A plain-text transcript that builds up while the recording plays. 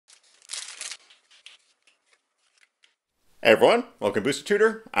Hey everyone, welcome to Booster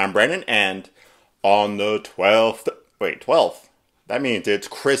Tutor. I'm Brandon, and on the 12th, that means it's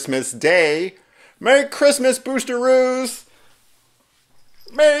Christmas Day. Merry Christmas, Boosteroos!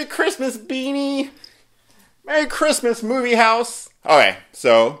 Merry Christmas, Beanie! Merry Christmas, Movie House! Okay,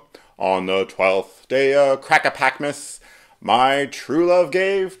 so, on the 12th day of Chrack-A-Packmas, my true love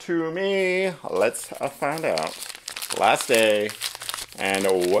gave to me. Let's find out. Last day, and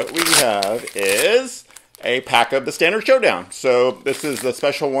what we have is a pack of the Standard Showdown. So this is the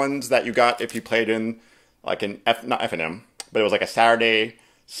special ones that you got if you played in like an not F&M, but it was like a Saturday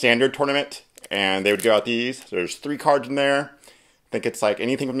Standard tournament, and they would give out these. There's 3 cards in there. I think it's like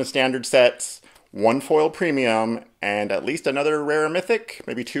anything from the Standard sets, 1 foil premium, and at least another rare or mythic,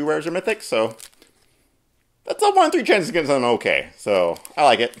 maybe 2 rares or mythics. So that's a 1 in 3 chance to get something okay. So I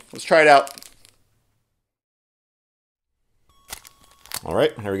like it. Let's try it out. All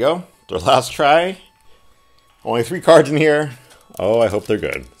right, here we go. Their last try. Only 3 cards in here. Oh, I hope they're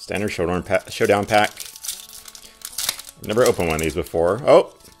good. Standard Showdown pack. Never opened one of these before.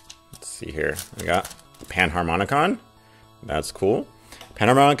 Oh, let's see here. We got Panharmonicon. That's cool.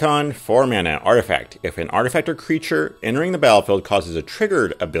 Panharmonicon, 4 mana, artifact. If an artifact or creature entering the battlefield causes a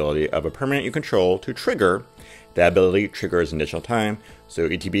triggered ability of a permanent you control to trigger, that ability triggers an additional time. So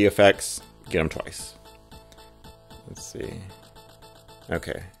ETB effects, get them twice. Let's see.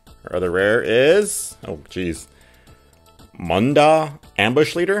 Okay. Our other rare is, oh geez, Munda,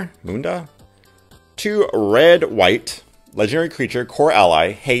 Ambush Leader, Munda. 2 red, white, legendary creature, core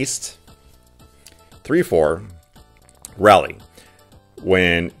ally, haste, 3/4, rally.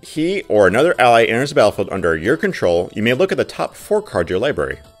 When he or another ally enters the battlefield under your control, you may look at the top 4 cards of your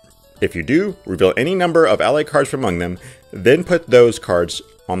library. If you do, reveal any number of ally cards from among them, then put those cards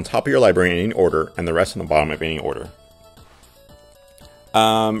on top of your library in any order, and the rest on the bottom of any order.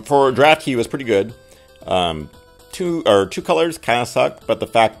 For draft, he was pretty good. 2 colors kind of suck, but the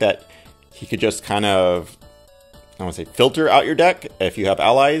fact that he could just kind of, I want to say, filter out your deck if you have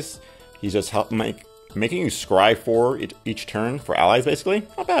allies. He's just making you scry 4 each turn for allies, basically.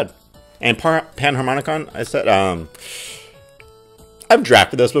 Not bad. And Panharmonicon, I said, I've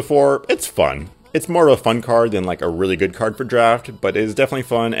drafted this before. It's fun. It's more of a fun card than like a really good card for draft, but it is definitely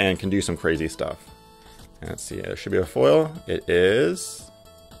fun and can do some crazy stuff. Let's see, there should be a foil. It is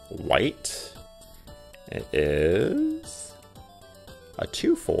white. It is a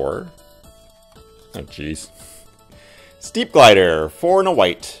 2/4. Oh, jeez. Steep Glider, 4 and a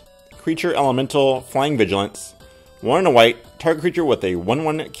white. Creature, elemental, flying vigilance. 1 and a white. Target creature with a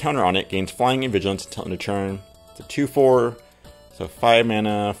 1/1 counter on it gains flying and vigilance until end of turn. It's a 2/4. So 5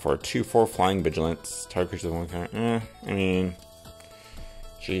 mana for a 2/4 flying vigilance. Target creature with 1 counter. I mean,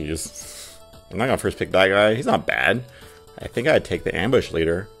 jeez. I'm not gonna first pick that guy. He's not bad. I think I'd take the Ambush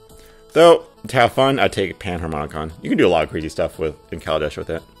Leader. Though, to have fun, I'd take Panharmonicon. You can do a lot of crazy stuff in Kaladesh with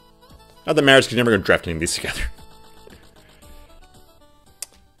it. Not that matters because you're never gonna draft any of these together.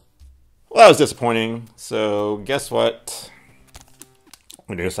 Well, that was disappointing. So, guess what? I'm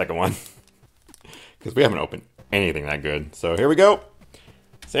gonna do a second one. Because we haven't opened anything that good. So, here we go.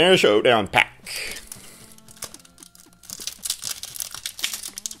 Standard Showdown pack.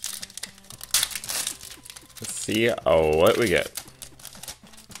 Let's see what we get.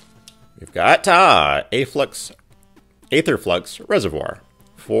 We've got Aetherflux Reservoir.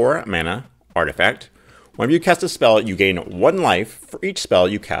 4 mana, artifact. Whenever you cast a spell, you gain 1 life for each spell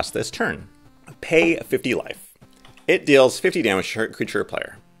you cast this turn. Pay 50 life. It deals 50 damage to creature or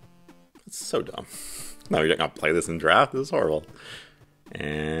player. That's so dumb. No, you're not going to play this in draft. This is horrible.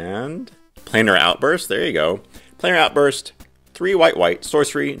 And Planar Outburst. There you go. Planar Outburst. 3 white,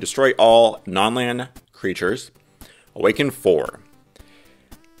 sorcery. Destroy all non-land creatures. Awaken 4.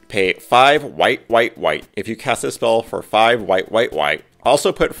 Pay 5 white. If you cast this spell for 5 white.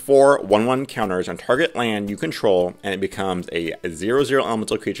 Also put 4 1/1 counters on target land you control, and it becomes a 0/0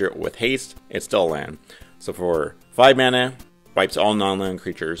 elemental creature with haste. It's still a land. So for 5 mana, wipes all non-land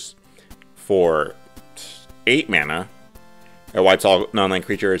creatures. For 8 mana, it wipes all non-land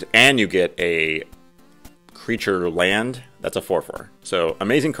creatures, and you get a creature land. That's a 4/4. So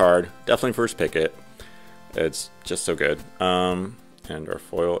amazing card. Definitely first pick it. It's just so good. And our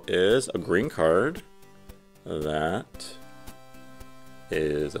foil is a green card that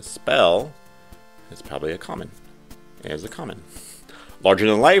is a spell. It's probably a common. It is a common. Larger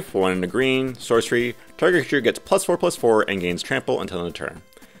than life, 1 in a green, sorcery. Target creature gets +4/+4 and gains trample until end of turn.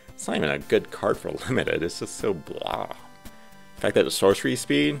 It's not even a good card for limited. It's just so blah. The fact that it's sorcery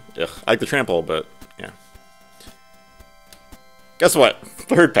speed, ugh, I like the trample, but yeah. Guess what?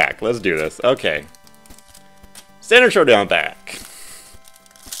 3rd pack. Let's do this. Okay. Standard Showdown pack.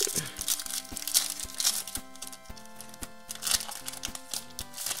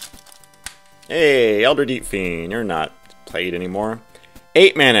 Hey, Elder Deep Fiend, you're not played anymore.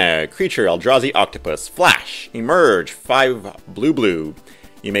 8 mana, creature, Eldrazi Octopus, Flash, Emerge, 5 blue.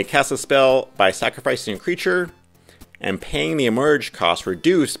 You may cast a spell by sacrificing a creature and paying the Emerge cost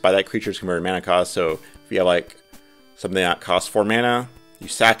reduced by that creature's converted mana cost. So if you have like something that costs 4 mana, you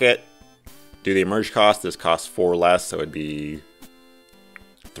sack it, do the Emerge cost, this costs 4 less, so it'd be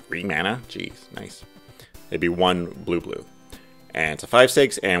 3 mana. Jeez, nice. It'd be 1 blue. And it's a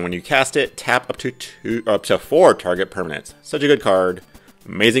 5/6, and when you cast it, tap up to 4 target permanents. Such a good card.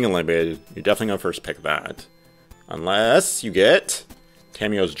 Amazing and limited. You're definitely going to first pick that. Unless you get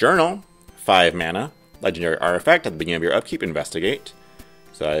Tamio's Journal, 5 mana, legendary artifact at the beginning of your upkeep, investigate.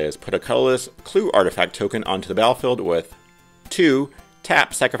 So that is put a colorless clue artifact token onto the battlefield with 2,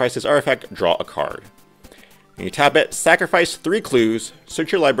 tap, sacrifice this artifact, draw a card. When you tap it, sacrifice 3 clues,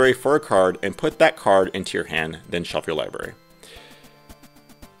 search your library for a card, and put that card into your hand, then shelf your library.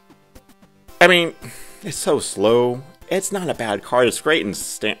 I mean, it's so slow. It's not a bad card. It's great in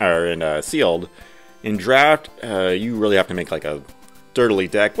sealed. In draft, you really have to make like a dirtily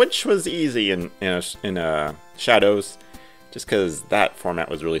deck, which was easy in Shadows, just because that format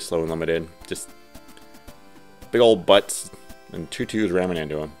was really slow and limited. Just big old butts and 2/2s ramming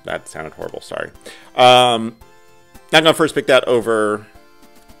into them. That sounded horrible. Sorry. Not gonna first pick that over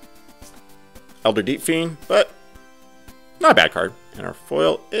Elder Deep Fiend, but not a bad card. And our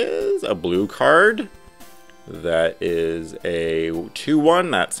foil is a blue card. That is a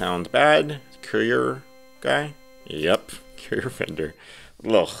 2/1. That sounds bad. Courier guy. Yep. Courier Fender.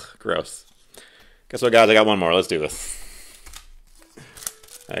 Ugh. Gross. Guess what, guys? I got one more. Let's do this.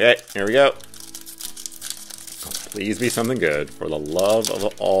 Okay. Here we go. Please be something good for the love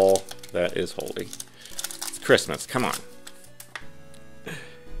of all that is holy. It's Christmas. Come on.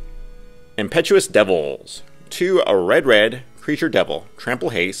 Impetuous Devils. 2 a red creature devil.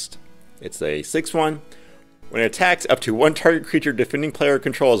 Trample haste. It's a 6/1. When it attacks, up to 1 target creature defending player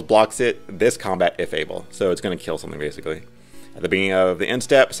controls blocks it this combat if able. So it's going to kill something basically. At the beginning of the end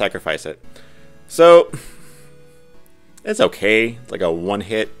step, sacrifice it. So it's okay. It's like a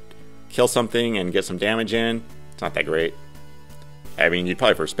 1-hit, kill something and get some damage in. It's not that great. I mean, you'd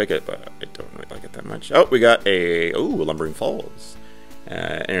probably first pick it, but I don't really like it that much. Oh, we got a Lumbering Falls.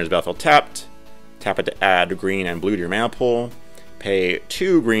 Enters battlefield tapped. Tap it to add green and blue to your mana pool. Pay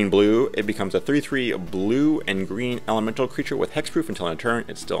 2 green-blue. It becomes a 3/3 blue and green elemental creature with hexproof until end of turn.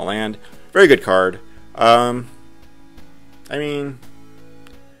 It's still a land. Very good card. I mean,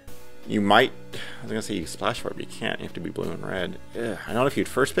 you might. I was gonna say you splash for it, but you can't. You have to be blue and red. Ugh, I don't know if you'd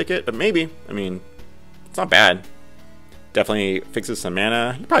first pick it, but maybe. I mean, it's not bad. Definitely fixes some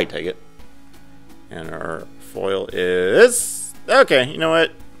mana. You'd probably take it. And our foil is okay. You know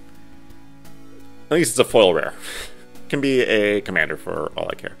what? At least it's a foil rare. Can be a commander for all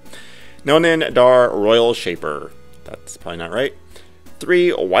I care. Nonin Dar Royal Shaper. That's probably not right.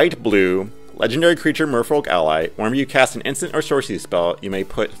 3 white-blue. Legendary creature Merfolk ally. Whenever you cast an instant or sorcery spell, you may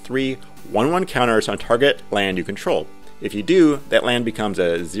put 3 1/1 counters on target land you control. If you do, that land becomes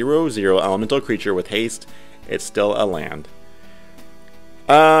a 0/0 elemental creature with haste. It's still a land.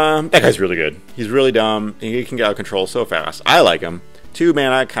 That guy's really good. He's really dumb. He can get out of control so fast. I like him. 2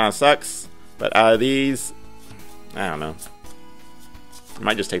 mana kind of sucks. But out of these, I don't know. I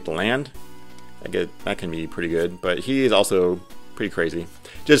might just take the land. That can be pretty good. But he is also pretty crazy.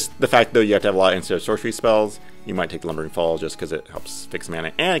 Just the fact, though, you have to have a lot instead of sorcery spells. You might take the Lumbering Fall just because it helps fix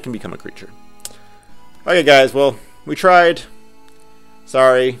mana. And it can become a creature. Okay, guys. Well, we tried.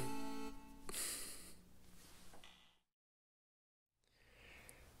 Sorry.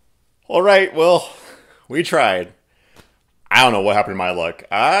 Alright, well, we tried. I don't know what happened to my luck.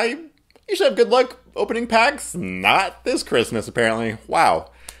 I usually have good luck opening packs. Not this Christmas, apparently.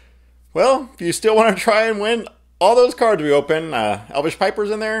 Wow. Well, if you still want to try and win all those cards we open, Elvish Piper's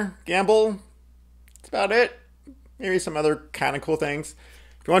in there, Gamble. That's about it. Maybe some other kind of cool things.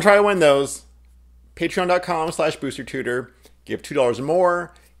 If you want to try to win those, patreon.com/boostertutor. Give $2 or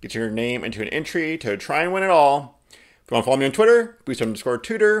more. Get your name into an entry to try and win it all. If you want to follow me on Twitter,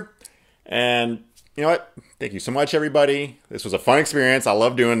 booster_tutor. And you know what? Thank you so much, everybody. This was a fun experience. I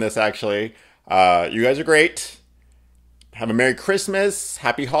love doing this, actually. You guys are great. Have a Merry Christmas.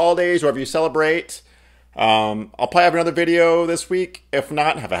 Happy holidays, wherever you celebrate. I'll probably have another video this week. If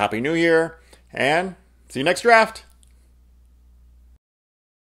not, have a Happy New Year. And see you next draft.